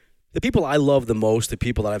The people I love the most, the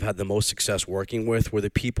people that I've had the most success working with, were the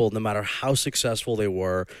people, no matter how successful they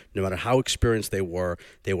were, no matter how experienced they were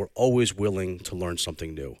always willing to learn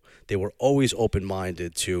something new. They were always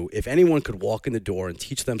open-minded to, if anyone could walk in the door and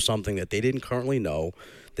teach them something that they didn't currently know,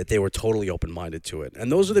 that they were totally open-minded to it. And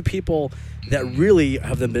those are the people that really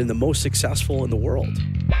have been the most successful in the world.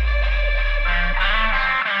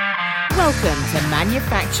 Welcome to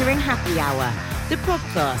Manufacturing Happy Hour, the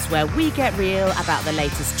podcast where we get real about the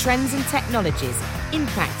latest trends and technologies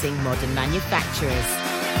impacting modern manufacturers.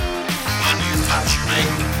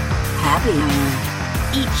 Manufacturing Happy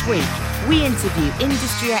Hour. Each week, we interview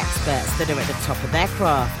industry experts that are at the top of their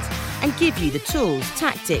craft and give you the tools,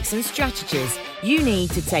 tactics, and strategies you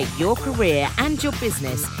need to take your career and your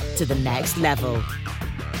business to the next level.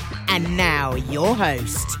 And now, your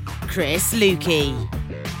host, Chris Lukey.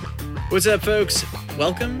 What's up, folks?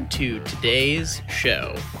 Welcome to today's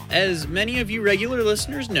show. As many of you regular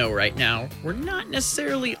listeners know right now, we're not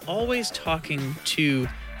necessarily always talking to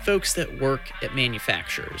folks that work at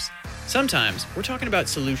manufacturers. Sometimes we're talking about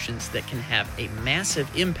solutions that can have a massive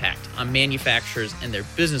impact on manufacturers and their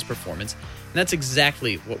business performance, and that's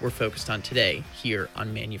exactly what we're focused on today here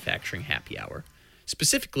on Manufacturing Happy Hour.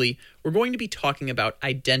 Specifically, we're going to be talking about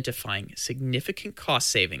identifying significant cost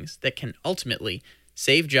savings that can ultimately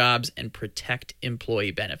save jobs and protect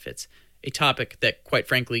employee benefits, a topic that, quite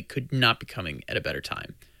frankly, could not be coming at a better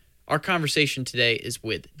time. Our conversation today is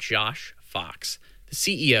with Josh Fox, the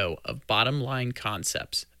CEO of Bottom Line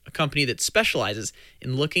Concepts, a company that specializes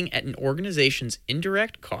in looking at an organization's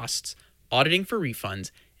indirect costs, auditing for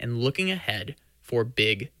refunds, and looking ahead for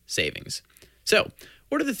big savings. So,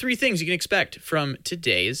 what are the three things you can expect from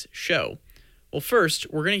today's show? Well, first,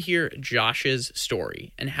 we're going to hear Josh's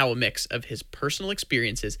story and how a mix of his personal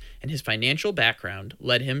experiences and his financial background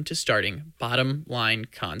led him to starting Bottom Line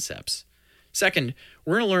Concepts. Second,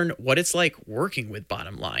 we're going to learn what it's like working with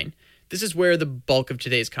Bottom Line. This is where the bulk of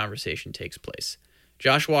today's conversation takes place.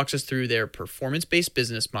 Josh walks us through their performance-based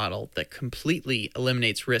business model that completely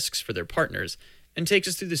eliminates risks for their partners and takes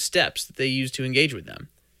us through the steps that they use to engage with them.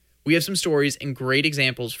 We have some stories and great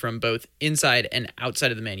examples from both inside and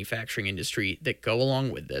outside of the manufacturing industry that go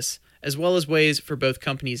along with this, as well as ways for both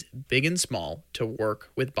companies big and small to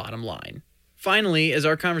work with Bottom Line. Finally, as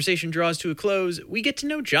our conversation draws to a close, we get to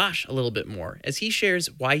know Josh a little bit more as he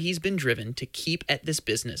shares why he's been driven to keep at this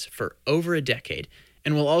business for over a decade,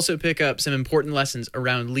 and we'll also pick up some important lessons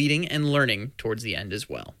around leading and learning towards the end as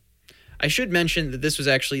well. I should mention that this was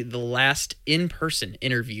actually the last in-person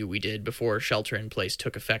interview we did before shelter in place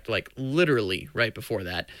took effect, like literally right before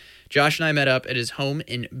that. Josh and I met up at his home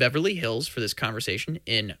in Beverly Hills for this conversation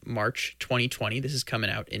in March 2020. This is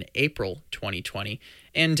coming out in April 2020.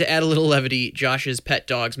 And to add a little levity, Josh's pet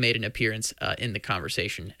dogs made an appearance in the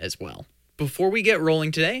conversation as well. Before we get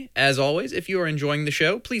rolling today, as always, if you are enjoying the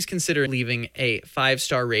show, please consider leaving a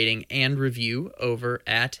 5-star rating and review over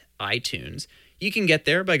at iTunes. You can get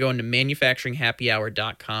there by going to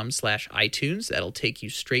manufacturinghappyhour.com/iTunes. That'll take you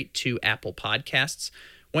straight to Apple Podcasts.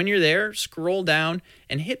 When you're there, scroll down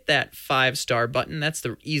and hit that 5-star button. That's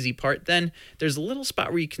the easy part. Then there's a little spot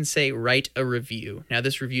where you can say, write a review. Now,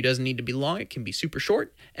 this review doesn't need to be long. It can be super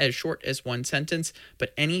short as one sentence,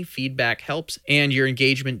 but any feedback helps, and your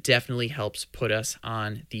engagement definitely helps put us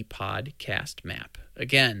on the podcast map.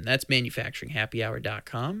 Again, that's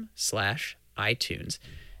manufacturinghappyhour.com/iTunes.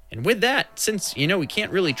 And with that, since, we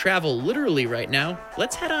can't really travel literally right now,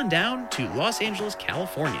 let's head on down to Los Angeles,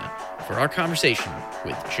 California for our conversation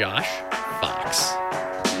with Josh Fox.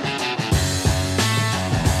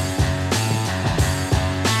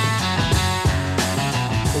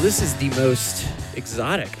 Well, this is the most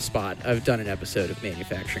exotic spot I've done an episode of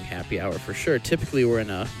Manufacturing Happy Hour for sure. Typically, we're in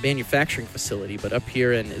a manufacturing facility, but up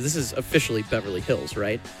here, this is officially Beverly Hills,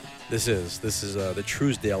 right? This is the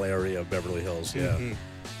Truesdale area of Beverly Hills, yeah. Mm-hmm.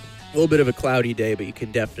 A little bit of a cloudy day, but you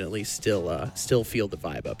can definitely still feel the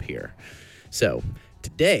vibe up here. So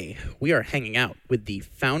today we are hanging out with the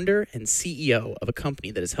founder and CEO of a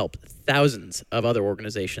company that has helped thousands of other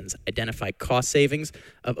organizations identify cost savings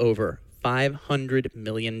of over $500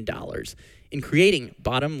 million. In creating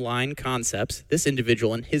Bottom Line Concepts, this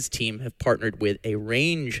individual and his team have partnered with a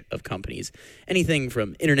range of companies, anything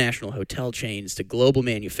from international hotel chains to global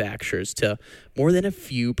manufacturers to more than a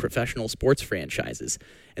few professional sports franchises.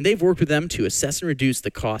 And they've worked with them to assess and reduce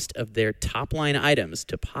the cost of their top-line items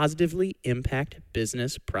to positively impact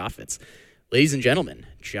business profits. Ladies and gentlemen,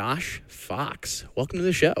 Josh Fox, welcome to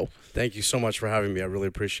the show. Thank you so much for having me. I really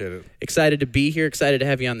appreciate it. Excited to be here, excited to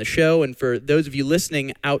have you on the show. And for those of you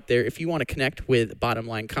listening out there, if you want to connect with Bottom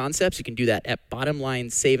Line Concepts, you can do that at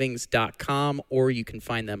bottomlinesavings.com, or you can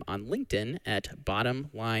find them on LinkedIn at Bottom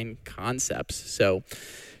Line Concepts. So,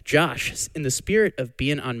 Josh, in the spirit of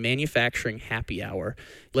being on Manufacturing Happy Hour,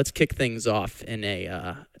 let's kick things off in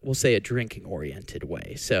we'll say a drinking-oriented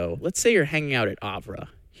way. So let's say you're hanging out at Avra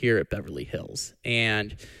here at Beverly Hills,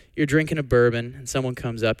 and you're drinking a bourbon, and someone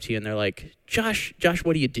comes up to you, and they're like, Josh,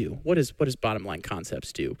 what do you do? What does Bottom Line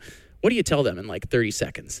Concepts do? What do you tell them in like 30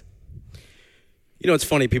 seconds? You know, it's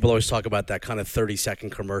funny. People always talk about that kind of 30-second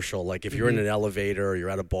commercial. Like if you're in an elevator or you're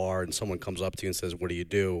at a bar and someone comes up to you and says, what do?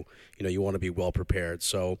 You know, you want to be well prepared.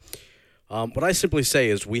 So what I simply say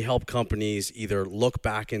is we help companies either look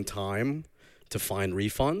back in time to find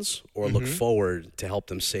refunds or look forward to help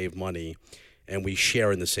them save money. And we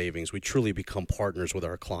share in the savings. We truly become partners with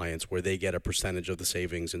our clients where they get a percentage of the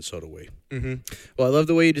savings, and so do we. Well, I love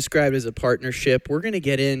the way you described it as a partnership. We're going to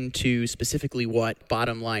get into specifically what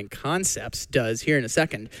Bottom Line Concepts does here in a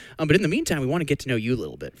second. But in the meantime, we want to get to know you a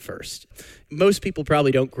little bit first. Most people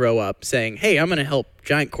probably don't grow up saying, hey, I'm going to help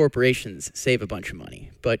giant corporations save a bunch of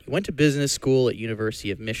money. But you went to business school at University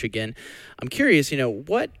of Michigan. I'm curious,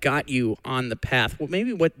 what got you on the path? Well,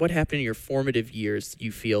 maybe what happened in your formative years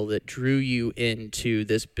you feel that drew you into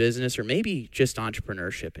this business, or maybe just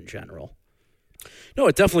entrepreneurship in general? No,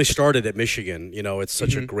 it definitely started at Michigan. You know, it's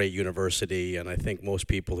such a great university, and I think most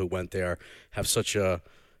people who went there have such a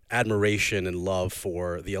admiration and love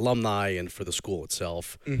for the alumni and for the school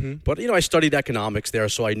itself. But, I studied economics there,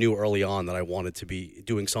 so I knew early on that I wanted to be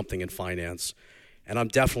doing something in finance. And I'm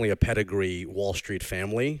definitely a pedigree Wall Street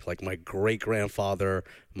family. Like my great-grandfather,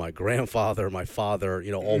 my grandfather, my father,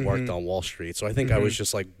 all worked on Wall Street. So I think I was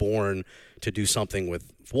just like born to do something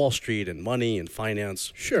with Wall Street and money and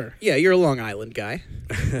finance. Sure. Yeah, you're a Long Island guy.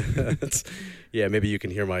 Yeah, maybe you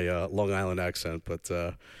can hear my Long Island accent, but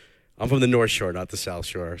I'm from the North Shore, not the South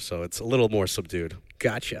Shore, so it's a little more subdued.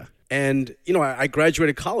 Gotcha. And, I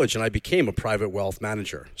graduated college and I became a private wealth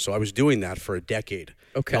manager. So I was doing that for a decade,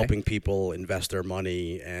 helping people invest their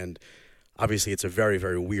money. And obviously it's a very,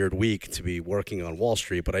 very weird week to be working on Wall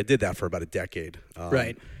Street, but I did that for about a decade.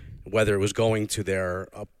 Right. Whether it was going to their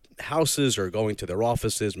houses or going to their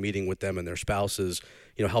offices, meeting with them and their spouses,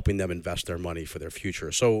 helping them invest their money for their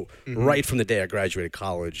future. So right from the day I graduated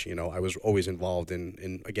college, I was always involved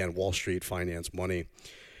in again, Wall Street, finance, money.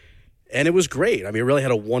 And it was great. I mean, I really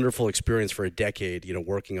had a wonderful experience for a decade,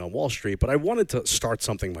 working on Wall Street. But I wanted to start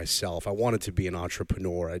something myself. I wanted to be an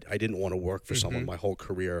entrepreneur. I didn't want to work for someone my whole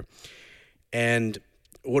career. And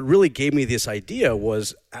what really gave me this idea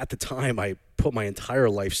was, at the time, I put my entire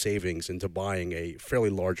life savings into buying a fairly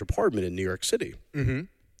large apartment in New York City. And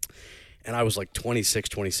I was like 26,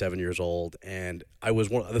 27 years old. And I was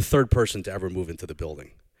the third person to ever move into the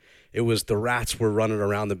building. It was the rats were running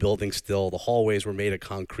around the building still. The hallways were made of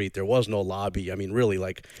concrete. There was no lobby. I mean, really,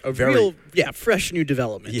 like a real fresh new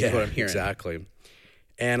development is what I'm hearing. Exactly.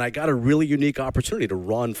 And I got a really unique opportunity to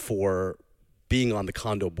run for being on the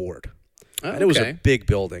condo board. And it was a big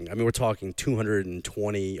building. I mean, we're talking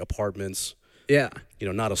 220 apartments. Yeah.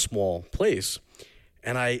 Not a small place.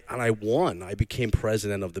 And I won. I became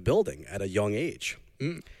president of the building at a young age.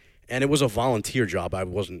 And it was a volunteer job. I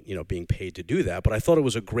wasn't, being paid to do that. But I thought it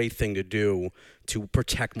was a great thing to do to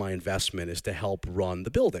protect my investment, is to help run the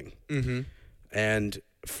building. And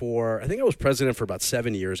I think I was president for about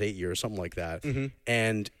 7 years, 8 years, something like that.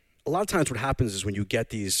 And a lot of times what happens is when you get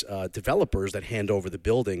these developers that hand over the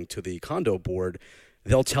building to the condo board,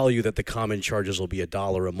 they'll tell you that the common charges will be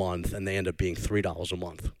 $1 a month, and they end up being $3 a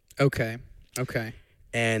month. Okay.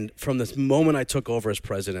 And from this moment I took over as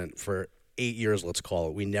president, for 8 years, let's call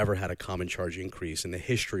it, we never had a common charge increase in the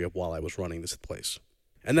history of while I was running this place.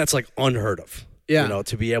 And that's like unheard of. Yeah.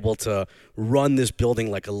 To be able to run this building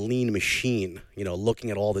like a lean machine, looking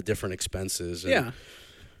at all the different expenses. Yeah.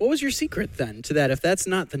 What was your secret then to that? If that's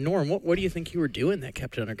not the norm, what do you think you were doing that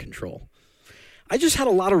kept it under control? I just had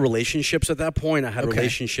a lot of relationships at that point. I had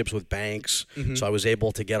relationships with banks, so I was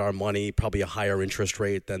able to get our money probably a higher interest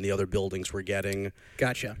rate than the other buildings were getting.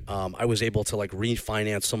 Gotcha. I was able to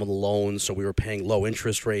refinance some of the loans, so we were paying low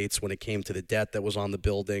interest rates when it came to the debt that was on the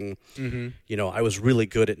building. I was really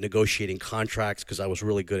good at negotiating contracts because I was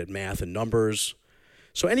really good at math and numbers.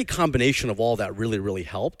 So any combination of all that really, really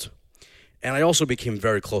helped. And I also became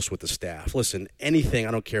very close with the staff. Listen, anything,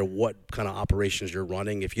 I don't care what kind of operations you're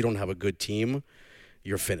running, if you don't have a good team,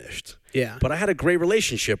 you're finished. Yeah. But I had a great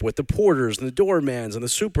relationship with the porters and the doormans and the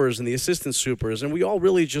supers and the assistant supers, and we all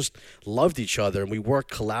really just loved each other, and we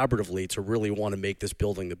worked collaboratively to really want to make this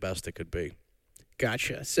building the best it could be.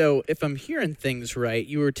 Gotcha. So if I'm hearing things right,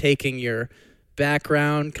 you were taking your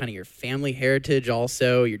background, kind of your family heritage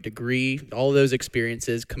also, your degree, all those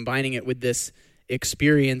experiences, combining it with this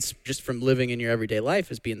experience just from living in your everyday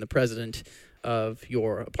life as being the president of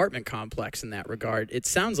your apartment complex in that regard. It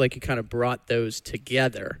sounds like you kind of brought those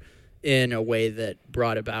together in a way that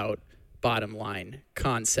brought about Bottom Line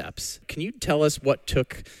Concepts. Can you tell us what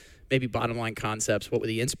took maybe Bottom Line Concepts, what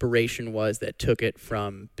the inspiration was that took it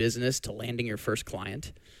from business to landing your first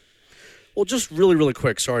client? Well, just really, really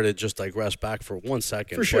quick. Sorry to just digress back for 1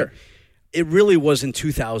 second. For sure. It really was in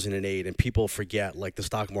 2008, and people forget, like, the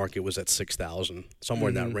stock market was at 6,000, somewhere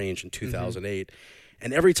in that range in 2008.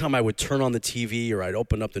 And every time I would turn on the TV or I'd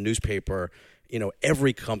open up the newspaper, you know,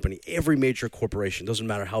 every company, every major corporation, doesn't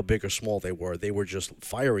matter how big or small they were just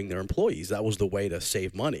firing their employees. That was the way to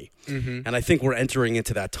save money. And I think we're entering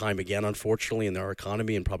into that time again, unfortunately, in our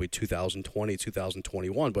economy in probably 2020,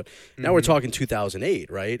 2021. But now we're talking 2008,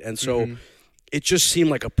 right? And so it just seemed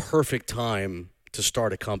like a perfect time to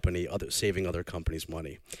start a company, saving other companies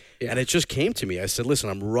money. Yeah. And it just came to me. I said, listen,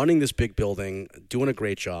 I'm running this big building, doing a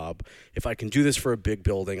great job. If I can do this for a big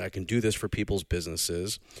building, I can do this for people's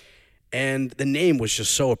businesses. And the name was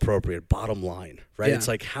just so appropriate, Bottom Line, right? Yeah. It's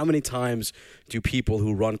like, how many times do people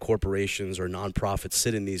who run corporations or nonprofits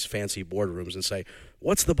sit in these fancy boardrooms and say,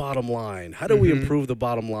 what's the bottom line? How do we improve the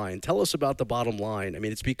bottom line? Tell us about the bottom line. I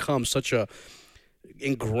mean, it's become such a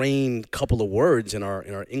ingrained couple of words in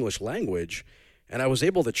our English language. And I was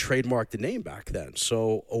able to trademark the name back then.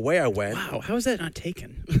 So away I went. Wow, how is that not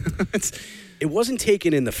taken? It wasn't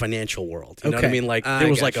taken in the financial world. You know what I mean? Like, there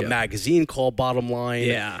was like a magazine called Bottom Line.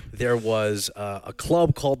 Yeah. There was a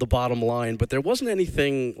club called The Bottom Line. But there wasn't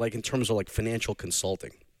anything like in terms of like financial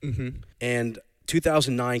consulting. And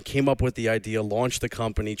 2009 came up with the idea, launched the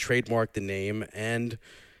company, trademarked the name, and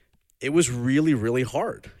it was really, really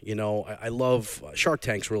hard. You know, I love Shark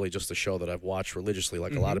Tank's really just a show that I've watched religiously,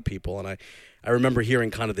 like a lot of people. And I remember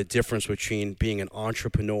hearing kind of the difference between being an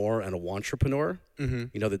entrepreneur and a wantrepreneur. You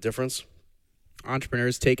know the difference?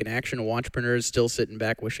 Entrepreneurs taking action, entrepreneurs still sitting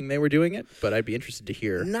back wishing they were doing it. But I'd be interested to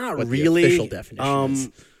hear what the official definition is.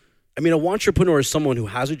 I mean, a wantrepreneur is someone who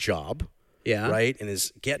has a job. Yeah. Right? And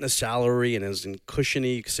is getting a salary and is in a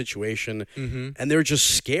cushiony situation. And they're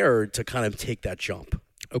just scared to kind of take that jump.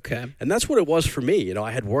 Okay. And that's what it was for me. You know,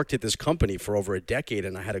 I had worked at this company for over a decade,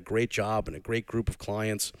 and I had a great job and a great group of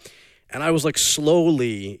clients. And I was like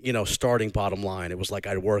slowly, you know, starting Bottom Line. It was like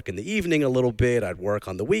I'd work in the evening a little bit. I'd work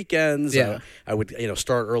on the weekends. Yeah. I would, you know,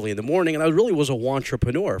 start early in the morning. And I really was a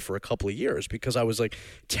wantrepreneur for a couple of years because I was like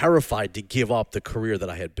terrified to give up the career that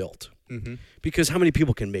I had built. Because how many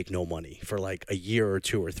people can make no money for like a year or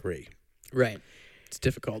two or three? Right. It's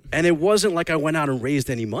difficult. And it wasn't like I went out and raised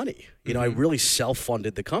any money. You know, I really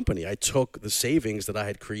self-funded the company. I took the savings that I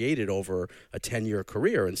had created over a 10-year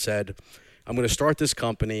career and said, I'm going to start this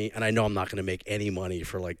company, and I know I'm not going to make any money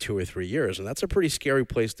for like 2 or 3 years. And that's a pretty scary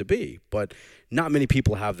place to be. But not many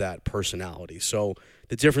people have that personality. So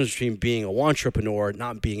the difference between being a wantrepreneur,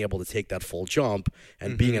 not being able to take that full jump,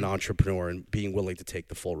 and being an entrepreneur and being willing to take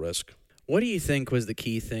the full risk. What do you think was the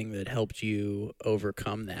key thing that helped you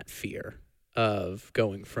overcome that fear of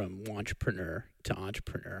going from wantrepreneur to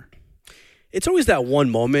entrepreneur? It's always that one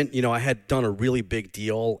moment. You know, I had done a really big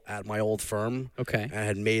deal at my old firm. Okay. I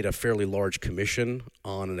had made a fairly large commission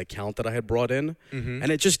on an account that I had brought in. And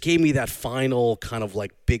it just gave me that final kind of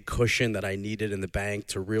like big cushion that I needed in the bank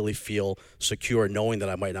to really feel secure, knowing that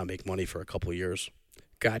I might not make money for a couple of years.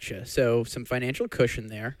 Gotcha. So some financial cushion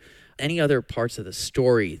there. Any other parts of the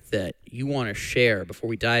story that you want to share before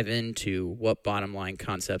we dive into what Bottom Line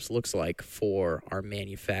Concepts looks like for our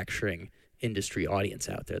manufacturing industry audience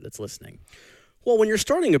out there that's listening? Well, when you're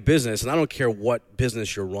starting a business, and I don't care what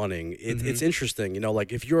business you're running, it's interesting. You know,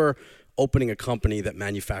 like if you're opening a company that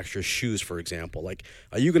manufactures shoes, for example, like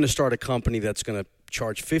are you going to start a company that's going to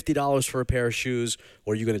charge $50 for a pair of shoes,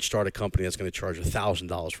 or are you going to start a company that's going to charge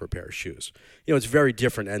 $1,000 for a pair of shoes? You know, it's very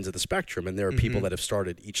different ends of the spectrum, and there are people that have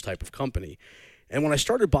started each type of company. And when I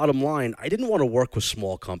started Bottom Line, I didn't want to work with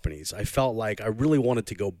small companies. I felt like I really wanted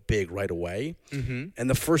to go big right away. And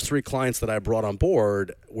the first 3 clients that I brought on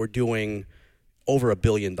board were doing over $1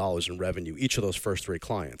 billion in revenue, each of those first 3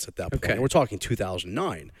 clients at that point. Okay. And we're talking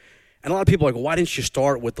 2009. And a lot of people are like, well, why didn't you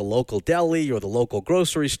start with the local deli or the local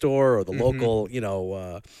grocery store or the local,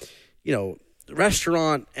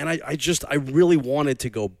 restaurant? And I really wanted to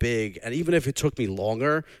go big. And even if it took me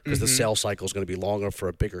longer, because the sales cycle is going to be longer for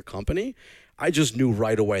a bigger company, I just knew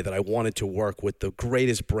right away that I wanted to work with the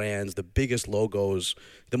greatest brands, the biggest logos,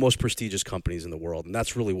 the most prestigious companies in the world. And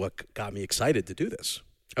that's really what got me excited to do this.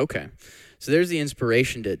 Okay. So there's the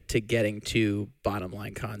inspiration to getting to bottom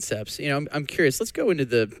line concepts. I'm curious. Let's go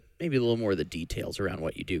into maybe a little more of the details around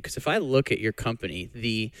what you do. Because if I look at your company,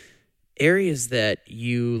 the areas that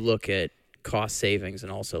you look at cost savings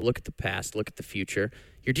and also look at the past, look at the future,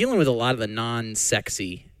 you're dealing with a lot of the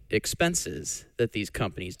non-sexy expenses that these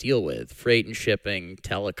companies deal with: freight and shipping,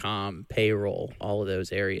 telecom, payroll, all of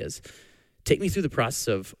those areas. Take me through the process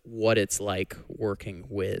of what it's like working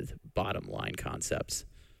with bottom line concepts.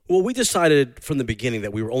 Well, we decided from the beginning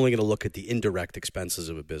that we were only going to look at the indirect expenses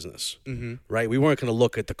of a business, right? We weren't going to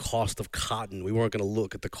look at the cost of cotton. We weren't going to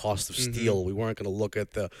look at the cost of steel. We weren't going to look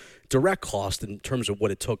at the direct cost in terms of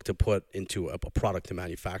what it took to put into a product to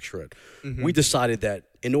manufacture it. We decided that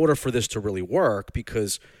in order for this to really work,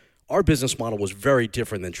 because our business model was very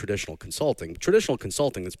different than traditional consulting. Traditional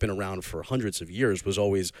consulting that's been around for hundreds of years was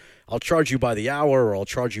always, I'll charge you by the hour or I'll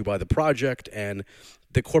charge you by the project, and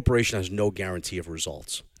the corporation has no guarantee of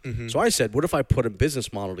results. So I said, what if I put a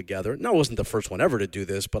business model together? No, I wasn't the first one ever to do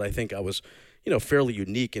this, but I think I was, fairly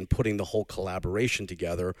unique in putting the whole collaboration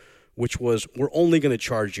together, which was, we're only going to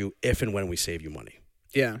charge you if and when we save you money.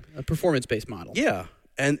 Yeah, a performance-based model. Yeah,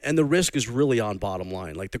 and the risk is really on bottom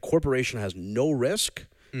line. Like, the corporation has no risk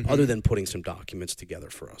other than putting some documents together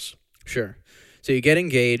for us. Sure. So you get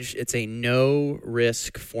engaged. It's a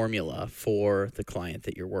no-risk formula for the client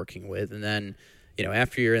that you're working with, and then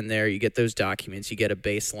after you're in there, you get those documents, you get a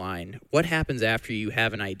baseline. What happens after you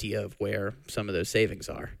have an idea of where some of those savings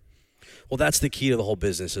are? Well, that's the key to the whole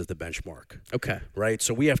business, is the benchmark. Okay. Right?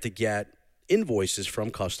 So we have to get invoices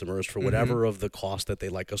from customers for whatever of the cost that they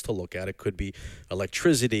like us to look at. It could be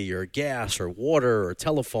electricity or gas or water or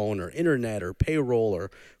telephone or internet or payroll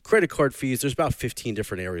or credit card fees. There's about 15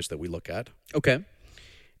 different areas that we look at. Okay.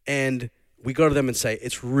 And we go to them and say,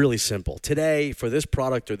 it's really simple. Today, for this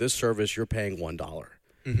product or this service, you're paying $1.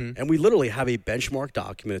 And we literally have a benchmark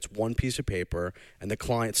document. It's one piece of paper, and the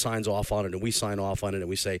client signs off on it, and we sign off on it, and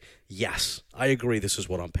we say, yes, I agree, this is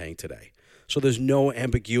what I'm paying today. So there's no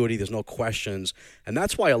ambiguity, there's no questions. And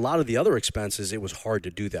that's why a lot of the other expenses, it was hard to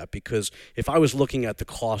do that, because if I was looking at the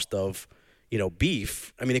cost of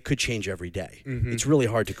beef, it could change every day. It's really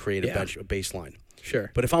hard to create a baseline. Sure.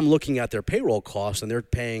 But if I'm looking at their payroll costs and they're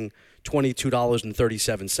paying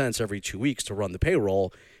 $22.37 every 2 weeks to run the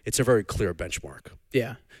payroll, it's a very clear benchmark.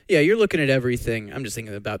 Yeah. Yeah, you're looking at everything. I'm just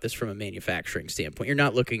thinking about this from a manufacturing standpoint. You're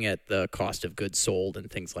not looking at the cost of goods sold and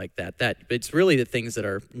things like that. It's really the things that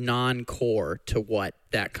are non-core to what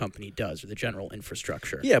that company does, or the general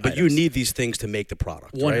infrastructure. Yeah, but you need these things to make the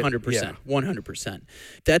product, 100%. Right? Yeah. 100%.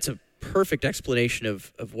 That's a perfect explanation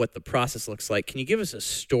of what the process looks like. Can you give us a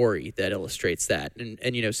story that illustrates that? And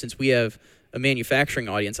since we have a manufacturing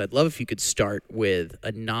audience, I'd love if you could start with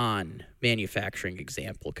a non-manufacturing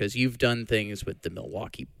example, because you've done things with the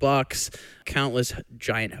Milwaukee Bucks, countless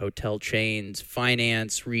giant hotel chains,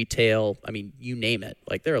 finance, retail. You name it.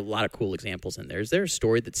 Like, there are a lot of cool examples in there. Is there a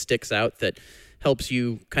story that sticks out that helps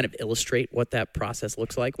you kind of illustrate what that process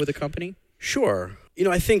looks like with a company? Sure.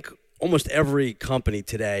 I think almost every company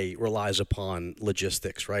today relies upon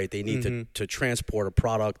logistics, right? They need to transport a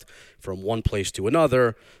product from one place to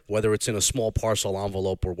another, whether it's in a small parcel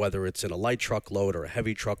envelope or whether it's in a light truckload or a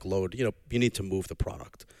heavy truckload. You need to move the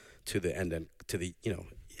product to the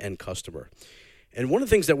end customer. And one of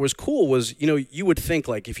the things that was cool was, you would think,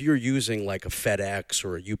 like, if you're using like a FedEx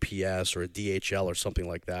or a UPS or a DHL or something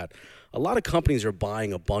like that, a lot of companies are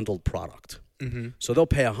buying a bundled product. So they'll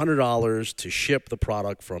pay $100 to ship the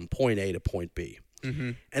product from point A to point B.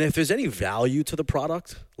 And if there's any value to the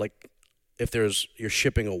product, like if you're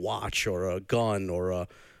shipping a watch or a gun or a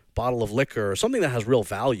bottle of liquor or something that has real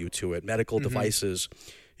value to it, medical devices,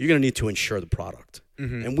 you're going to need to insure the product.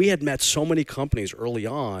 And we had met so many companies early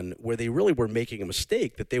on where they really were making a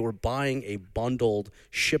mistake, that they were buying a bundled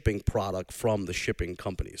shipping product from the shipping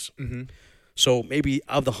companies. So maybe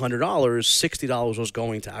of the $100, $60 was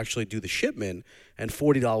going to actually do the shipment, and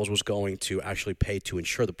 $40 was going to actually pay to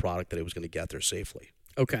insure the product that it was going to get there safely.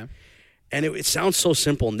 Okay. And it sounds so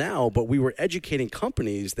simple now, but we were educating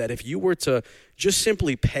companies that if you were to just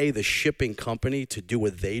simply pay the shipping company to do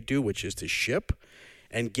what they do, which is to ship,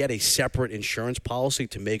 and get a separate insurance policy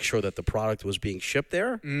to make sure that the product was being shipped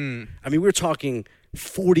there, we're talking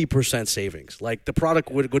 40% savings. Like, the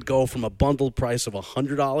product would go from a bundled price of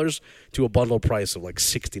 $100 to a bundled price of like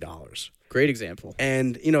 $60. Great example.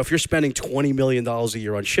 And, if you're spending $20 million a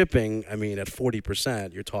year on shipping, at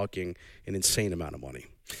 40%, you're talking an insane amount of money.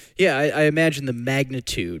 Yeah, I imagine the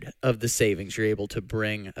magnitude of the savings you're able to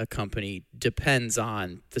bring a company depends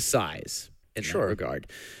on the size. in Sure. that regard.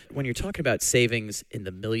 When you're talking about savings in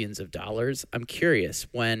the millions of dollars, I'm curious,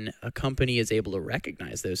 when a company is able to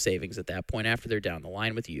recognize those savings at that point after they're down the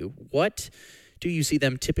line with you, what do you see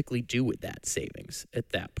them typically do with that savings at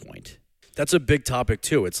that point? That's a big topic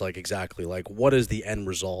too. It's like exactly like what is the end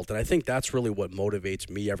result? And I think that's really what motivates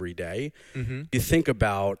me every day. Mm-hmm. You think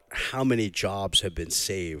about how many jobs have been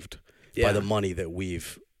saved by the money that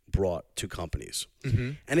we've brought to companies.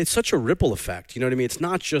 Mm-hmm. And it's such a ripple effect. You know what I mean? It's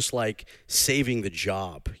not just like saving the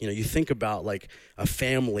job. You know, you think about like a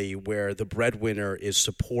family where the breadwinner is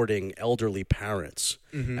supporting elderly parents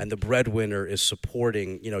and the breadwinner is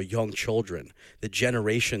supporting, young children. The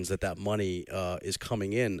generations that money is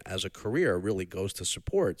coming in as a career really goes to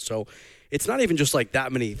support. So it's not even just like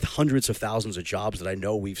that many hundreds of thousands of jobs that I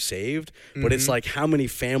know we've saved, but it's like how many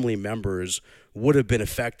family members would have been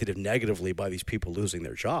affected negatively by these people losing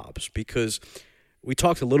their jobs. Because we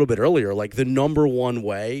talked a little bit earlier, like the number one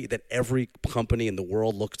way that every company in the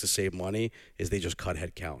world looks to save money is they just cut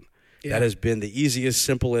headcount. Yeah. That has been the easiest,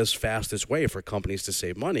 simplest, fastest way for companies to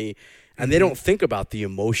save money. And they don't think about the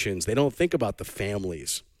emotions. They don't think about the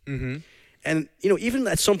families. Mm-hmm. And, even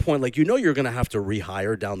at some point, like, you're going to have to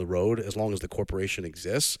rehire down the road as long as the corporation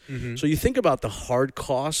exists. Mm-hmm. So you think about the hard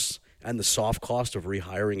costs and the soft cost of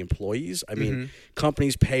rehiring employees. I mean,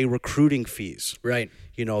 companies pay recruiting fees. Right.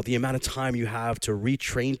 The amount of time you have to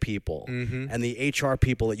retrain people and the HR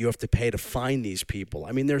people that you have to pay to find these people.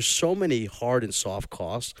 I mean, there's so many hard and soft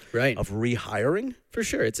costs of rehiring. For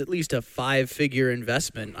sure. It's at least a 5-figure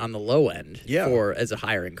investment on the low end for as a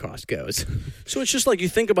hiring cost goes. So it's just like you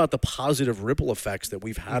think about the positive ripple effects that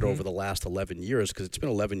we've had over the last 11 years, because it's been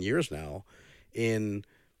 11 years now, in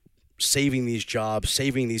saving these jobs,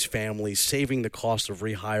 saving these families, saving the cost of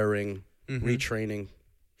rehiring, retraining.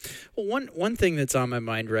 Well, one thing that's on my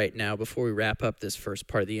mind right now before we wrap up this first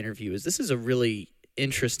part of the interview is this is a really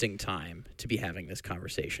interesting time to be having this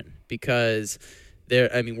conversation, because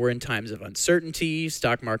we're in times of uncertainty.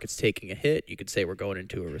 Stock market's taking a hit. You could say we're going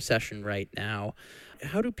into a recession right now.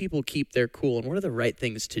 How do people keep their cool, and what are the right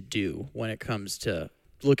things to do when it comes to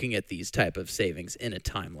looking at these type of savings in a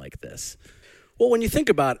time like this? Well, when you think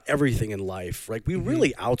about everything in life, right, we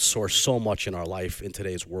really outsource so much in our life in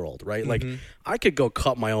today's world, right? Like, I could go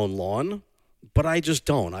cut my own lawn, but I just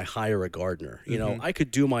don't. I hire a gardener. I could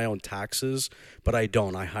do my own taxes, but I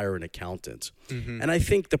don't. I hire an accountant. And I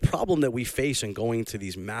think the problem that we face in going to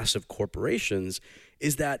these massive corporations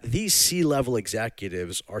is that these C-level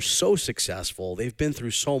executives are so successful, they've been through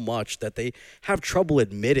so much, that they have trouble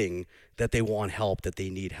admitting that they want help, that they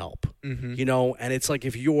need help. And it's like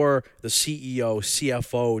if you're the CEO,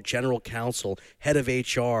 CFO, general counsel, head of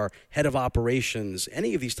HR, head of operations,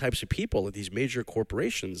 any of these types of people at these major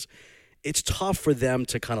corporations, it's tough for them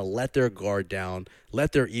to kind of let their guard down,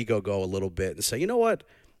 let their ego go a little bit and say, you know what?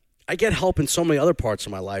 I get help in so many other parts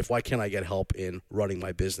of my life. Why can't I get help in running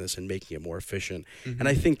my business and making it more efficient? And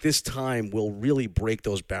I think this time will really break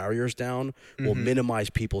those barriers down, will minimize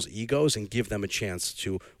people's egos, and give them a chance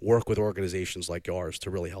to work with organizations like yours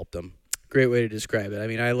to really help them. Great way to describe it. I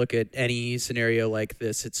mean, I look at any scenario like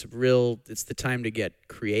this, it's the time to get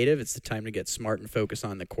creative. It's the time to get smart and focus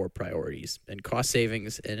on the core priorities. And cost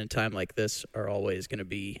savings in a time like this are always going to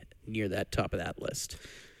be near that top of that list.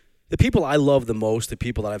 The people I love the most, the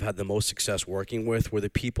people that I've had the most success working with, were the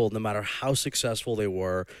people, no matter how successful they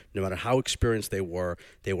were, no matter how experienced they were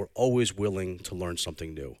always willing to learn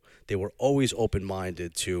something new. They were always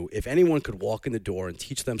open-minded to, if anyone could walk in the door and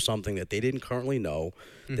teach them something that they didn't currently know,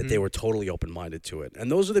 that they were totally open-minded to it. And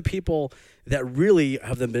those are the people that really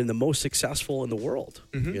have been the most successful in the world,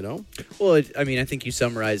 Well, I think you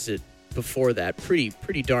summarized it before that pretty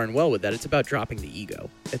darn well with that. It's about dropping the ego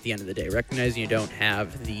at the end of the day, recognizing you don't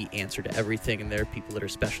have the answer to everything, and there are people that are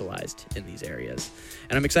specialized in these areas.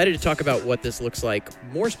 And I'm excited to talk about what this looks like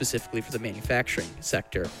more specifically for the manufacturing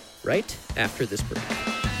sector right after this break.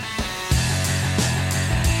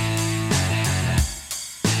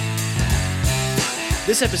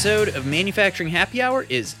 This episode of Manufacturing Happy Hour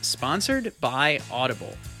is sponsored by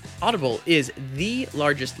Audible. Audible is the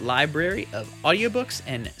largest library of audiobooks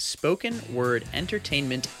and spoken word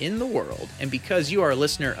entertainment in the world. And because you are a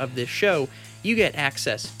listener of this show, you get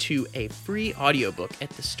access to a free audiobook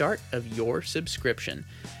at the start of your subscription.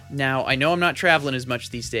 Now, I know I'm not traveling as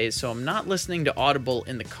much these days, so I'm not listening to Audible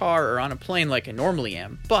in the car or on a plane like I normally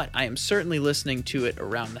am, but I am certainly listening to it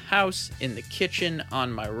around the house, in the kitchen,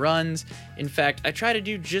 on my runs. In fact, I try to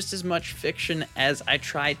do just as much fiction as I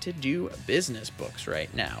try to do business books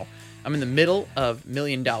right now. I'm in the middle of $1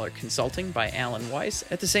 Million Consulting by Alan Weiss.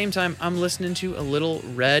 At the same time, I'm listening to A Little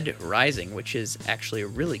Red Rising, which is actually a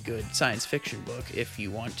really good science fiction book if you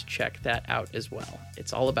want to check that out as well.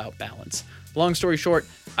 It's all about balance. Long story short,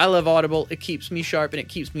 I love Audible. It keeps me sharp and it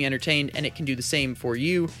keeps me entertained, and it can do the same for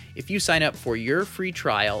you if you sign up for your free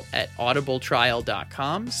trial at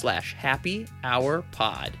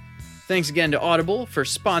audibletrial.com/happyhourpod. Thanks again to Audible for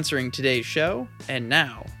sponsoring today's show. And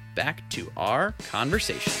now, back to our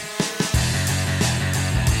conversation.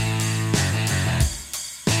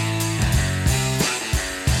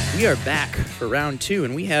 We are back for round 2,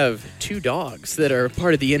 and we have 2 dogs that are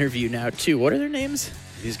part of the interview now, too. What are their names?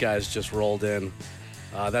 These guys just rolled in.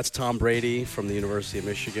 That's Tom Brady from the University of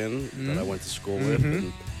Michigan that I went to school with.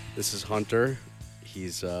 And this is Hunter.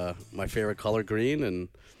 He's my favorite color, green, and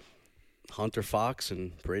Hunter Fox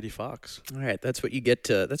and Brady Fox. All right, that's what you get.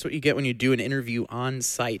 That's what you get when you do an interview on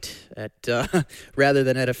site at rather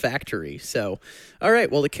than at a factory. So, all right.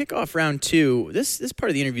 Well, to kick off round 2, this part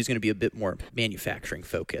of the interview is going to be a bit more manufacturing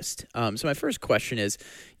focused. So, my first question is: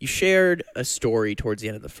 you shared a story towards the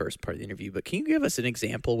end of the first part of the interview, but can you give us an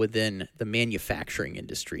example within the manufacturing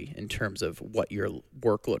industry in terms of what your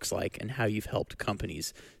work looks like and how you've helped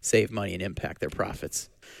companies save money and impact their profits?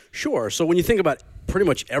 Sure. So when you think about pretty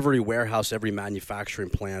much every warehouse, every manufacturing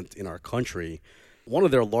plant in our country, one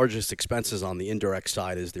of their largest expenses on the indirect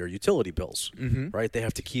side is their utility bills, right? They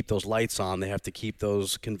have to keep those lights on. They have to keep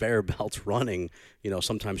those conveyor belts running,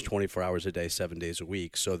 sometimes 24 hours a day, 7 days a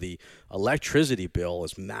week. So the electricity bill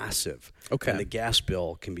is massive. Okay. And the gas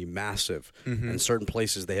bill can be massive. And in certain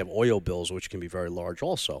places, they have oil bills, which can be very large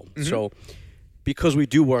also. So because we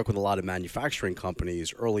do work with a lot of manufacturing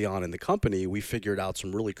companies early on in the company, we figured out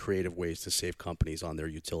some really creative ways to save companies on their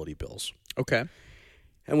utility bills. Okay.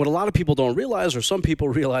 And what a lot of people don't realize, or some people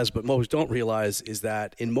realize but most don't realize, is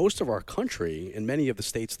that in most of our country, in many of the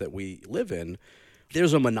states that we live in,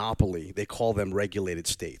 there's a monopoly. They call them regulated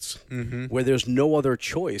states, where there's no other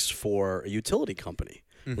choice for a utility company.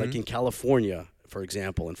 Like in California, for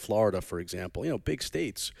example, in Florida, for example, big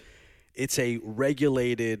states. It's a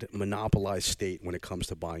regulated, monopolized state when it comes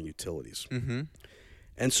to buying utilities.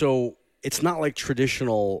 And so it's not like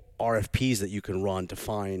traditional RFPs that you can run to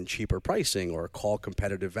find cheaper pricing or call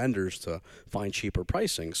competitive vendors to find cheaper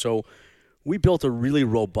pricing. So we built a really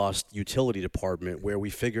robust utility department where we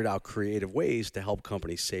figured out creative ways to help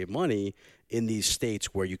companies save money in these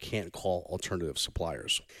states where you can't call alternative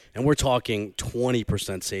suppliers. And we're talking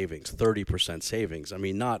 20% savings, 30% savings. I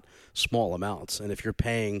mean, not small amounts. And if you're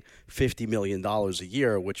paying $50 million a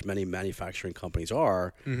year, which many manufacturing companies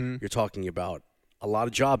are, you're talking about a lot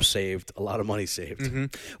of jobs saved, a lot of money saved.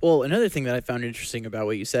 Well, another thing that I found interesting about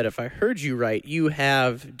what you said, if I heard you right, you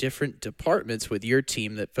have different departments with your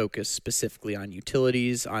team that focus specifically on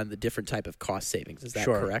utilities, on the different type of cost savings. Is that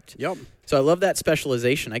correct? Yep. So I love that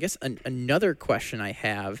specialization. I guess another question I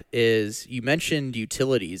have is, you mentioned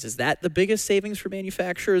utilities. Is that the biggest savings for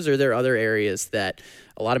manufacturers, or are there other areas that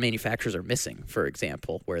a lot of manufacturers are missing, for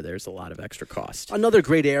example, where there's a lot of extra cost? Another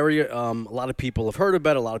great area, a lot of people have heard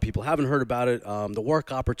about it, a lot of people haven't heard about it, the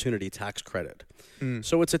Work Opportunity Tax Credit.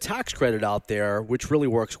 So it's a tax credit out there which really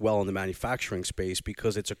works well in the manufacturing space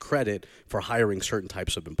because it's a credit for hiring certain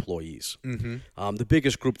types of employees. The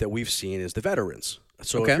biggest group that we've seen is the veterans.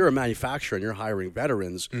 So if you're a manufacturer and you're hiring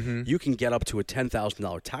veterans, you can get up to a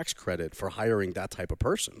 $10,000 tax credit for hiring that type of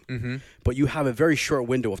person. But you have a very short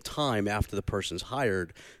window of time after the person's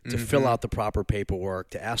hired to fill out the proper paperwork,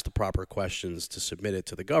 to ask the proper questions, to submit it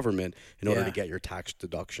to the government in order to get your tax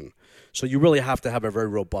deduction. So you really have to have a very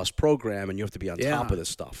robust program, and you have to be on top of this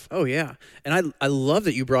stuff. Oh, yeah. And I love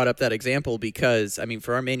that you brought up that example because, I mean,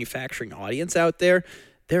 for our manufacturing audience out there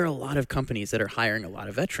are a lot of companies that are hiring a lot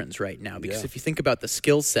of veterans right now because if you think about the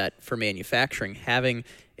skill set for manufacturing, having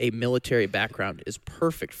a military background is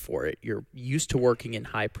perfect for it. You're used to working in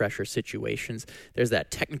high-pressure situations. There's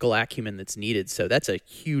that technical acumen that's needed, so that's a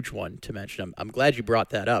huge one to mention. I'm glad you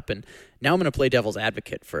brought that up, and now I'm going to play devil's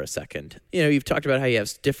advocate for a second. You've talked about how you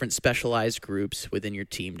have different specialized groups within your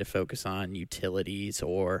team to focus on utilities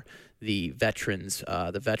or the veterans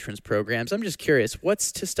programs. I'm just curious,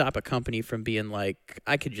 what's to stop a company from being like,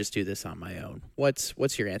 I could just do this on my own? What's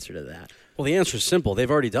your answer to that? Well, the answer is simple. They've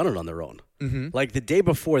already done it on their own. Like the day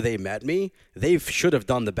before they met me, they should have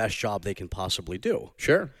done the best job they can possibly do.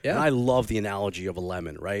 Sure, yeah. And I love the analogy of a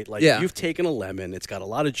lemon, right? Like you've taken a lemon, it's got a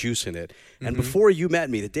lot of juice in it, and before you met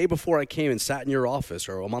me, the day before I came and sat in your office,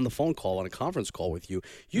 or I'm on the phone call, on a conference call with you,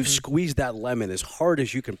 you've squeezed that lemon as hard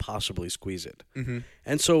as you can possibly squeeze it.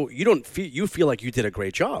 And so you feel like you did a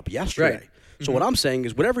great job yesterday. Right. So what I'm saying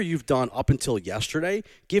is whatever you've done up until yesterday,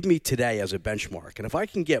 give me today as a benchmark. And if I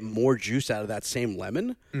can get more juice out of that same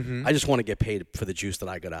lemon, I just want to get paid for the juice that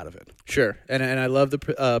I got out of it. Sure. And I love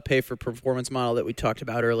the pay-for-performance model that we talked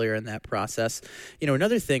about earlier in that process.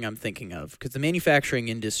 Another thing I'm thinking of, because the manufacturing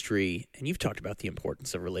industry, and you've talked about the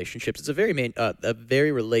importance of relationships, it's a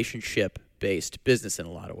very relationship-based business in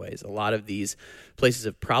a lot of ways. A lot of these places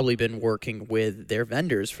have probably been working with their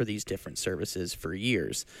vendors for these different services for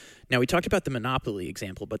years. Now, we talked about the monopoly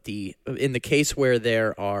example, but in the case where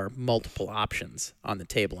there are multiple options on the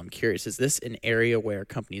table, I'm curious, is this an area where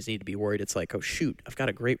companies need to be worried? It's like, oh, shoot, I've got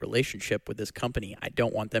a great relationship with this company. I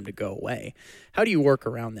don't want them to go away. How do you work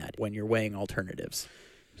around that when you're weighing alternatives?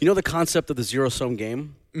 You know the concept of the zero-sum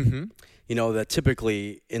game? Mm-hmm. That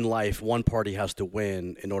typically in life, one party has to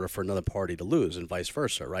win in order for another party to lose and vice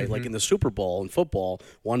versa, right? Like in the Super Bowl in football,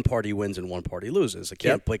 one party wins and one party loses. They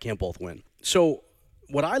can't both win. So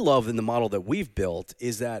what I love in the model that we've built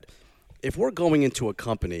is that if we're going into a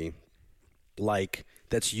company like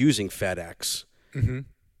that's using FedEx,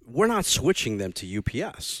 we're not switching them to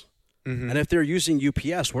UPS. And if they're using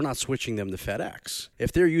UPS, we're not switching them to FedEx.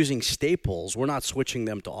 If they're using Staples, we're not switching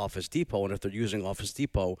them to Office Depot. And if they're using Office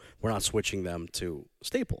Depot, we're not switching them to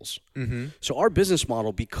Staples. So our business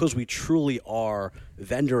model, because we truly are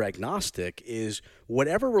vendor agnostic, is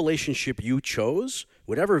whatever relationship you chose,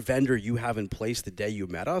 whatever vendor you have in place the day you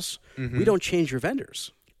met us, we don't change your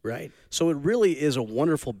vendors. Right. So it really is a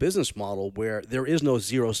wonderful business model where there is no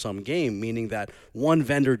zero-sum game, meaning that one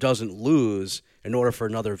vendor doesn't lose in order for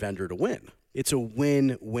another vendor to win. It's a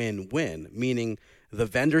win-win-win, meaning the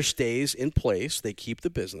vendor stays in place, they keep the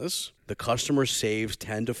business, the customer saves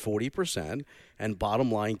 10 to 40%, and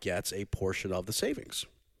bottom line gets a portion of the savings.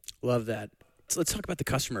 Love that. So let's talk about the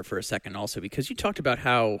customer for a second also, because you talked about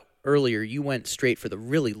how earlier you went straight for the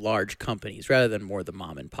really large companies rather than more the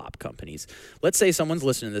mom and pop companies. Let's say someone's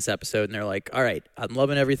listening to this episode and they're like, all right, I'm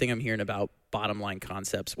loving everything I'm hearing about bottom line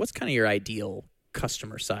concepts. What's kind of your ideal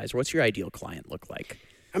customer size? Or what's your ideal client look like?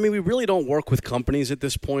 I mean, we really don't work with companies at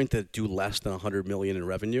this point that do less than $100 million in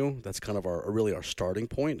revenue. That's kind of our starting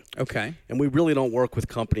point. Okay. And we really don't work with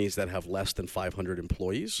companies that have less than 500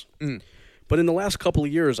 employees. But in the last couple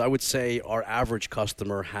of years, I would say our average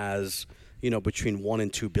customer has, between 1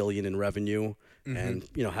 and 2 billion in revenue, and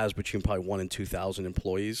has between probably 1 and 2,000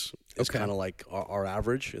 employees. It's kind of like our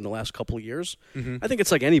average in the last couple of years. I think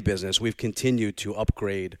it's like any business. We've continued to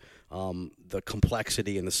upgrade the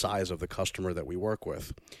complexity and the size of the customer that we work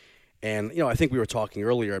with. And, I think we were talking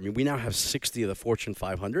earlier, I mean, we now have 60 of the Fortune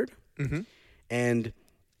 500. And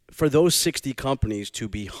for those 60 companies to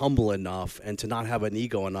be humble enough and to not have an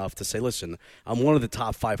ego enough to say, listen, I'm one of the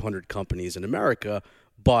top 500 companies in America,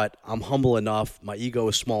 but I'm humble enough, my ego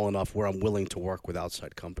is small enough where I'm willing to work with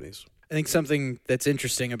outside companies. I think something that's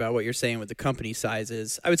interesting about what you're saying with the company size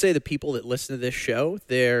is, I would say the people that listen to this show,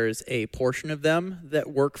 there's a portion of them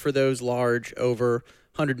that work for those large, over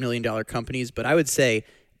 $100 million companies, but I would say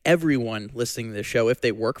everyone listening to this show, if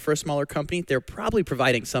they work for a smaller company, they're probably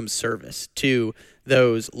providing some service to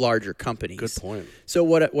those larger companies. Good point. So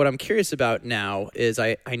what I'm curious about now is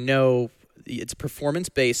I know it's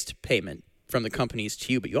performance-based payment from the companies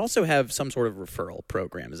to you, but you also have some sort of referral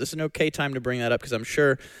program. Is this an okay time to bring that up? Because I'm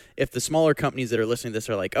sure if the smaller companies that are listening to this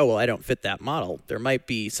are like, oh, well, I don't fit that model, there might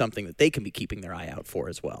be something that they can be keeping their eye out for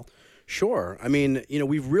as well. Sure. I mean,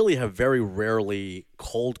 we really have very rarely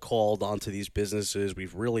cold called onto these businesses.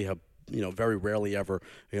 We've really have, very rarely ever,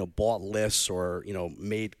 bought lists or,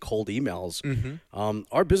 made cold emails.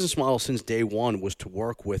 Our business model since day one was to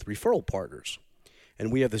work with referral partners.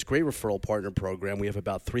 And we have this great referral partner program. We have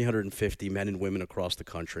about 350 men and women across the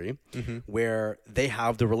country where they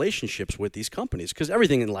have the relationships with these companies. Because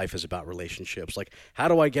everything in life is about relationships. Like, how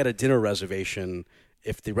do I get a dinner reservation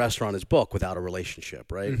if the restaurant is booked without a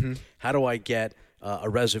relationship, right? How do I get a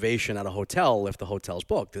reservation at a hotel if the hotel's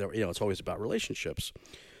booked? It's always about relationships.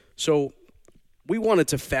 So we wanted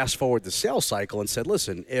to fast forward the sales cycle and said,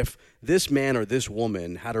 listen, if this man or this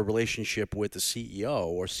woman had a relationship with the CEO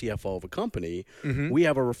or CFO of a company, we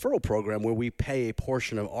have a referral program where we pay a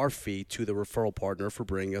portion of our fee to the referral partner for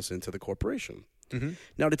bringing us into the corporation.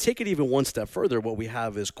 Now, to take it even one step further, what we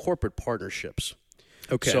have is corporate partnerships.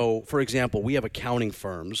 Okay. So, for example, we have accounting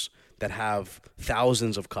firms that have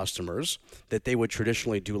thousands of customers that they would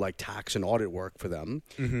traditionally do like tax and audit work for them.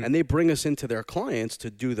 And they bring us into their clients to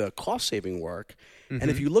do the cost-saving work. And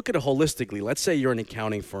if you look at it holistically, let's say you're an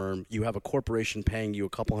accounting firm, you have a corporation paying you a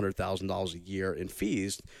couple $100,000 a year in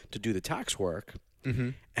fees to do the tax work,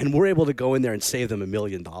 and we're able to go in there and save them $1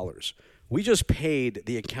 million. We just paid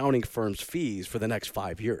the accounting firm's fees for the next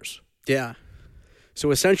 5 years. Yeah.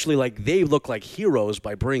 So essentially, like, they look like heroes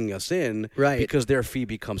by bringing us in, Right. because their fee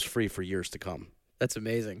becomes free for years to come. That's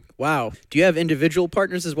amazing. Wow. Do you have individual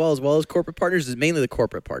partners as well as corporate partners? Is it mainly the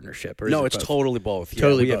corporate partnership? Or is No, it it's both? totally both. Yeah,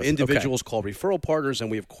 Totally we both. have individuals called referral partners,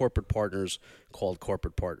 and we have corporate partners called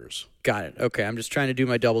corporate partners. Got it. Okay. I'm just trying to do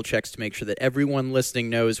my double checks to make sure that everyone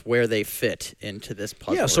listening knows where they fit into this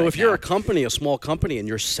puzzle. Yeah, so right if you're now. a company, a small company, and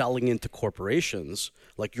you're selling into corporations,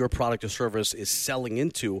 like your product or service is selling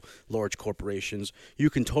into large corporations,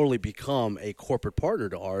 you can totally become a corporate partner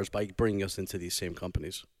to ours by bringing us into these same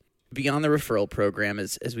companies. Beyond the referral program,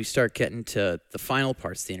 as we start getting to the final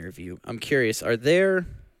parts of the interview, I'm curious,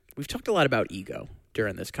 we've talked a lot about ego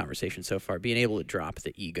during this conversation so far, being able to drop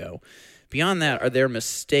the ego. Beyond that, are there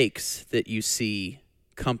mistakes that you see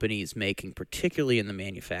companies making, particularly in the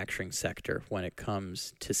manufacturing sector, when it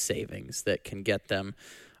comes to savings that can get them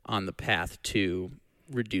on the path to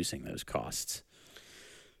reducing those costs?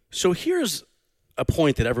 So here's a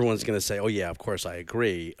point that everyone's going to say, oh, yeah, of course, I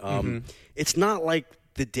agree. It's not like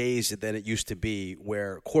the days that it used to be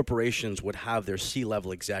where corporations would have their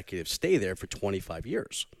C-level executives stay there for 25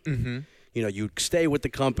 years. You know, you'd stay with the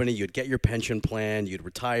company, you'd get your pension plan, you'd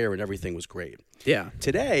retire, and everything was great. Yeah.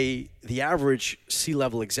 Today, the average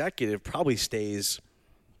C-level executive probably stays,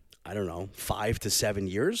 I don't know, 5 to 7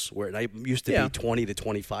 years, where it used to Yeah. be 20 to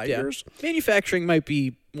 25 years. Manufacturing might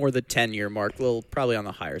be more the 10-year mark, a little probably on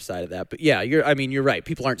the higher side of that. But yeah, you're right.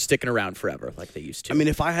 People aren't sticking around forever like they used to. I mean,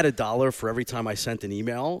 if I had $1 for every time I sent an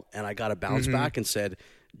email and I got a bounce back and said,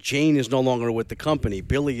 Jane is no longer with the company,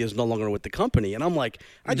 Billy is no longer with the company, and I'm like,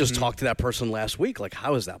 I just talked to that person last week. Like,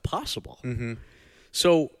 how is that possible?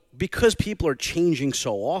 So because people are changing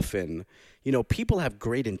so often, you know, people have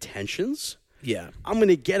great intentions. yeah. I'm going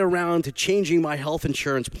to get around to changing my health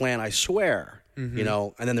insurance plan, I swear, you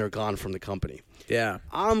know, and then they're gone from the company. Yeah.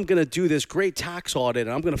 I'm going to do this great tax audit,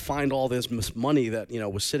 and I'm going to find all this money that, you know,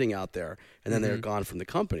 was sitting out there, and then they're gone from the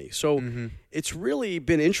company. So it's really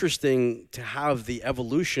been interesting to have the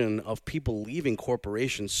evolution of people leaving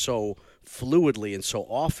corporations so fluidly and so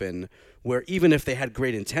often, where even if they had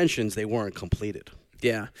great intentions, they weren't completed.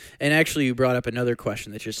 Yeah. And actually, you brought up another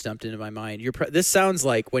question that just jumped into my mind. This sounds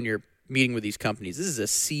like when you're meeting with these companies, this is a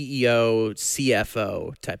CEO,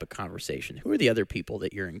 CFO type of conversation. Who are the other people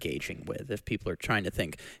that you're engaging with? If people are trying to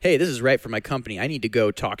think, hey, this is right for my company, I need to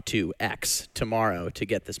go talk to X tomorrow to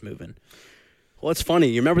get this moving. Well, it's funny.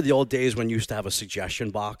 You remember the old days when you used to have a suggestion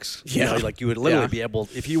box? You Yeah. know, like you would literally Yeah. be able,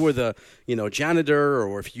 if you were the, you know, janitor,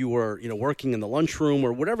 or if you were, you know, working in the lunchroom,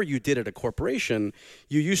 or whatever you did at a corporation,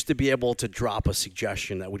 you used to be able to drop a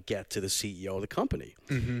suggestion that would get to the CEO of the company.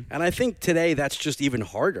 And I think today that's just even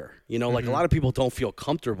harder. You know, like a lot of people don't feel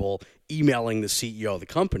comfortable emailing the CEO of the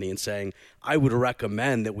company and saying, I would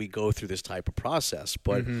recommend that we go through this type of process.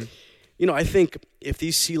 But you know, I think if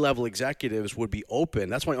these C-level executives would be open,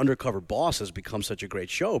 that's why Undercover Boss has become such a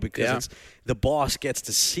great show, because Yeah. it's the boss gets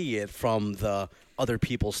to see it from the other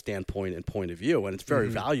people's standpoint and point of view, and it's very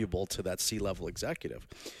valuable to that C-level executive.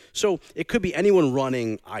 So it could be anyone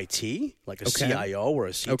running IT, like a CIO or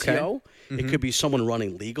a CTO. It could be someone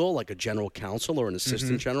running legal, like a general counsel or an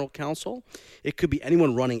assistant general counsel. It could be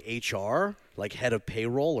anyone running HR, like head of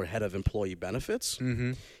payroll or head of employee benefits.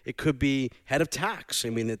 It could be head of tax. I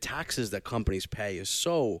mean, the taxes that companies pay is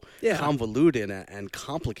so Yeah. convoluted and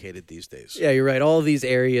complicated these days. Yeah, you're right. All of these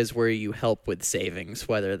areas where you help with savings,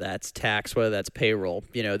 whether that's tax, whether that's payroll,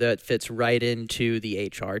 you know, that fits right into the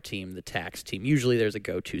HR team, the tax team. Usually there's a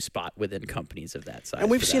go-to spot within companies of that size. And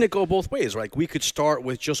we've for seen that. it go both ways. Like, we could start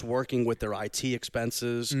with just working with their IT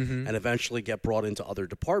expenses and eventually get brought into other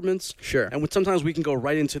departments. Sure. And sometimes we can go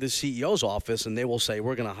right into the CEO's office and they will say,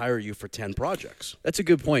 we're going to hire you for 10 projects. That's a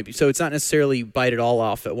good point. So it's not necessarily bite it all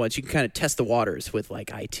off at once. You can kind of test the waters with like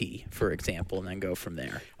IT, for example, and then go from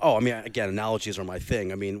there. Oh, I mean, again, analogies are my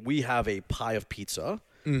thing. I mean, we have a pie of pizza.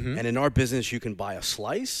 And in our business, you can buy a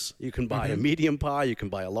slice, you can buy a medium pie, you can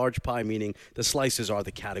buy a large pie, meaning the slices are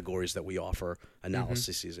the categories that we offer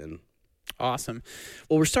analyses in. Awesome.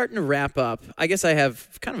 Well, we're starting to wrap up. I guess I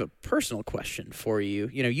have kind of a personal question for you.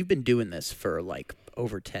 You know, you've been doing this for like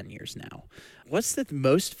over 10 years now. What's the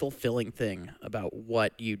most fulfilling thing about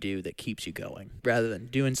what you do that keeps you going rather than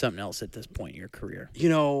doing something else at this point in your career? You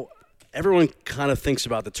know, everyone kind of thinks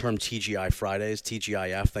about the term TGI Fridays,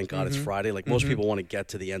 TGIF, thank God it's Friday. Like, most people want to get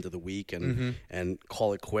to the end of the week and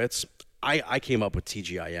call it quits. I came up with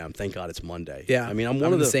TGIM. Thank God it's Monday. Yeah. I mean, I'm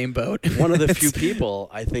in the same boat. one of the few people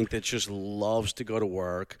I think that just loves to go to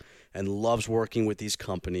work and loves working with these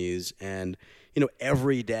companies. And,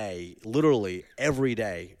 every day, literally every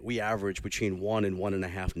day, we average between 1 and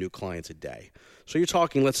 1.5 new clients a day. So you're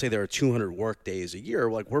talking, let's say there are 200 work days a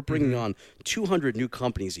year. Like, we're bringing on 200 new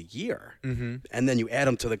companies a year. And then you add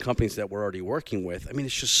them to the companies that we're already working with. I mean,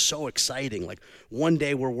 it's just so exciting. Like, one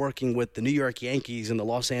day we're working with the New York Yankees and the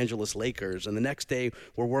Los Angeles Lakers. And the next day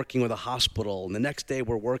we're working with a hospital. And the next day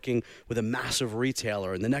we're working with a massive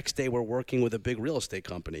retailer. And the next day we're working with a big real estate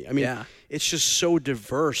company. I mean, it's just so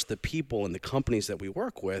diverse, the people and the companies that we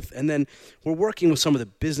work with. And then we're working with some of the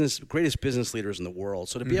greatest business leaders in the world.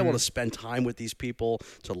 So to be able to spend time with these people,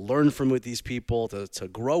 to learn from with these people, to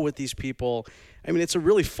grow with these people, I mean, it's a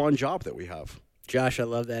really fun job that we have. Josh, I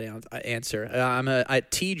love that answer. I'm a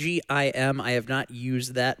TGIM. I have not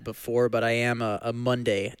used that before, but I am a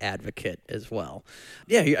Monday advocate as well.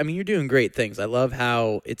 Yeah, I mean, you're doing great things. I love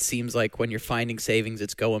how it seems like when you're finding savings,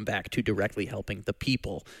 it's going back to directly helping the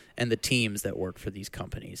people and the teams that work for these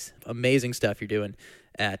companies. Amazing stuff you're doing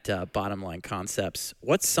at Bottom Line Concepts.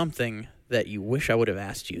 What's something that you wish I would have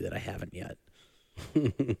asked you that I haven't yet?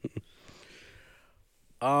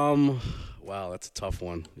 Wow, that's a tough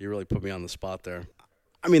one. You really put me on the spot there.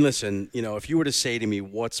 I mean, listen, if you were to say to me,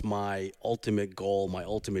 what's my ultimate goal, my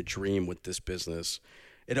ultimate dream with this business,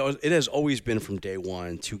 it has always been from day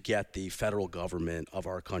one to get the federal government of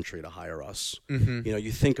our country to hire us.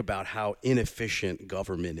 You think about how inefficient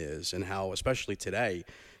government is and how, especially today,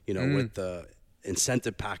 with the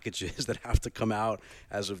incentive packages that have to come out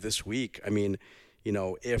as of this week. I mean,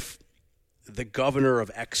 if the governor of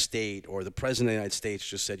X state or the president of the United States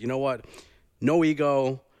just said, you know what, no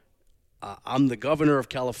ego, I'm the governor of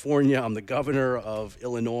California, I'm the governor of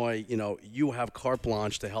Illinois, you have carte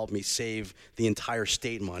blanche to help me save the entire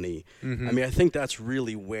state money. I mean, I think that's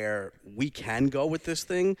really where we can go with this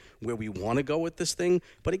thing, where we want to go with this thing.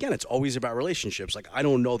 But again, it's always about relationships. Like, I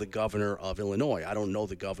don't know the governor of Illinois, I don't know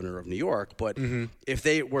the governor of New York, but if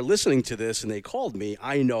they were listening to this and they called me,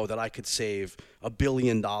 I know that I could save $1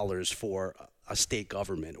 billion for a state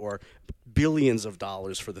government or billions of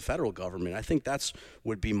dollars for the federal government. I think that's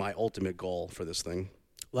would be my ultimate goal for this thing.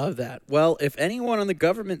 Love that. Well, if anyone on the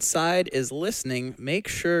government side is listening, make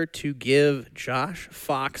sure to give Josh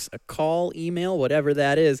Fox a call, email, whatever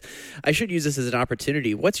that is. I should use this as an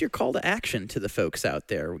opportunity. What's your call to action to the folks out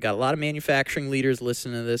there? We've got a lot of manufacturing leaders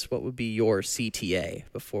listening to this. What would be your CTA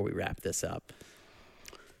before we wrap this up?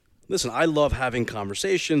 Listen, I love having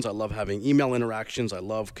conversations. I love having email interactions. I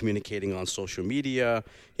love communicating on social media.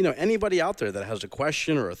 Anybody out there that has a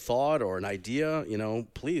question or a thought or an idea,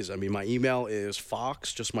 please. I mean, my email is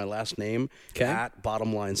Fox, just my last name, at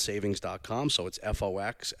bottomlinesavings.com. So it's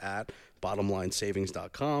FOX at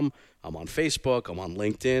bottomlinesavings.com. I'm on Facebook. I'm on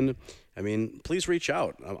LinkedIn. I mean, please reach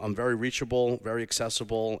out. I'm very reachable, very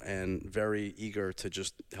accessible, and very eager to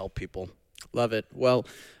just help people. Love it. Well,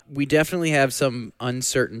 we definitely have some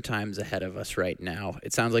uncertain times ahead of us right now.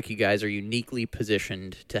 It sounds like you guys are uniquely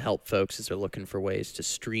positioned to help folks as they're looking for ways to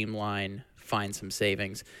streamline, find some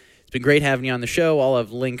savings. It's been great having you on the show. I'll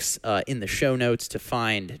have links in the show notes to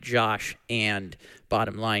find Josh and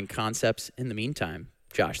Bottom Line Concepts. In the meantime,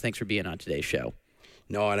 Josh, thanks for being on today's show.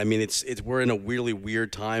 No, and I mean, we're in a really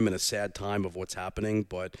weird time and a sad time of what's happening,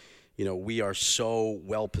 but, we are so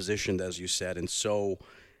well positioned, as you said, and so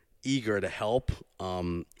eager to help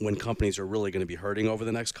when companies are really going to be hurting over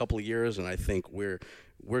the next couple of years, and I think we're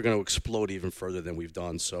going to explode even further than we've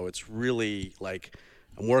done. So it's really like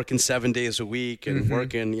I'm working 7 days a week and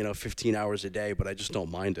working 15 hours a day, but I just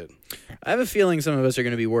don't mind it. I have a feeling some of us are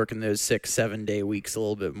going to be working those 6-7 day weeks a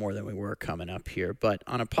little bit more than we were coming up here. But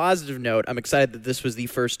on a positive note, I'm excited that this was the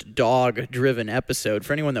first dog-driven episode.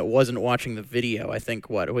 For anyone that wasn't watching the video, I think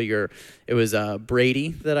it was Brady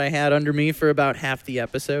that I had under me for about half the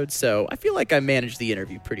episode. So I feel like I managed the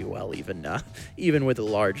interview pretty well, even with a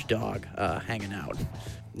large dog hanging out.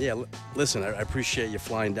 Yeah, listen, I appreciate you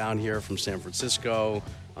flying down here from San Francisco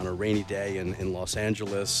on a rainy day in Los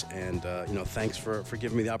Angeles, and thanks for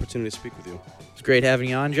giving me the opportunity to speak with you. It's great having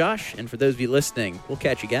you on, Josh, and for those of you listening, we'll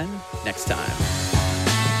catch you again next time.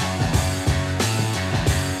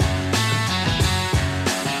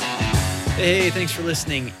 Hey, thanks for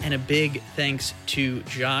listening, and a big thanks to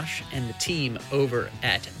Josh and the team over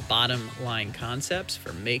at Bottom Line Concepts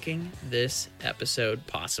for making this episode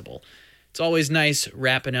possible. It's always nice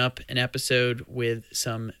wrapping up an episode with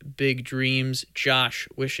some big dreams. Josh,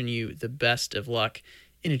 wishing you the best of luck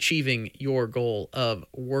in achieving your goal of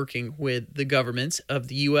working with the governments of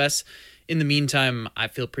the U.S. In the meantime, I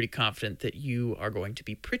feel pretty confident that you are going to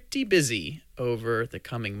be pretty busy over the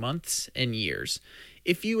coming months and years.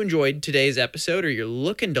 If you enjoyed today's episode or you're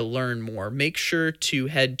looking to learn more, make sure to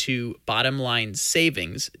head to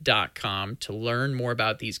bottomlinesavings.com to learn more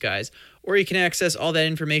about these guys, or you can access all that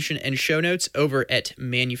information and show notes over at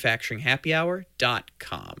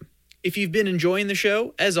manufacturinghappyhour.com. If you've been enjoying the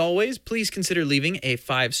show, as always, please consider leaving a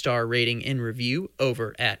 5-star rating and review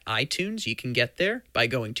over at iTunes. You can get there by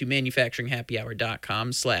going to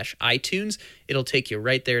manufacturinghappyhour.com/iTunes. It'll take you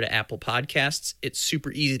right there to Apple Podcasts. It's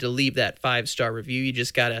super easy to leave that 5-star review. You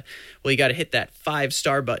just gotta hit that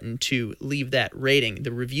 5-star button to leave that rating.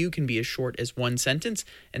 The review can be as short as 1 sentence,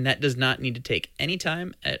 and that does not need to take any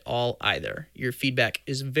time at all either. Your feedback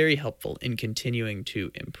is very helpful in continuing to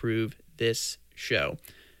improve this show.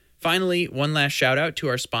 Finally, one last shout out to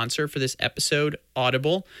our sponsor for this episode,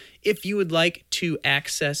 Audible. If you would like to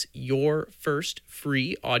access your first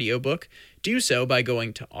free audiobook, do so by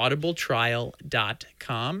going to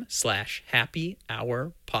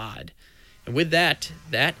audibletrial.com/happyhourpod. And with that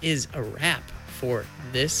is a wrap for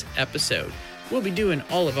this episode. We'll be doing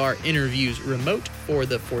all of our interviews remote for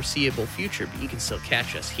the foreseeable future, but you can still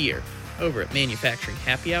catch us here over at Manufacturing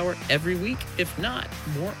Happy Hour every week, if not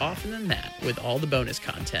more often than that, with all the bonus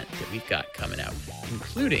content that we've got coming out,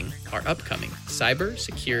 including our upcoming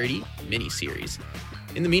cybersecurity mini-series.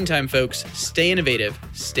 In the meantime, folks, stay innovative,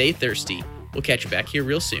 stay thirsty. We'll catch you back here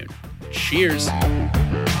real soon. Cheers!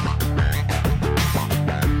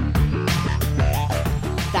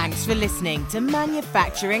 Thanks for listening to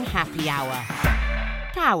Manufacturing Happy Hour,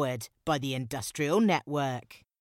 powered by the Industrial Network.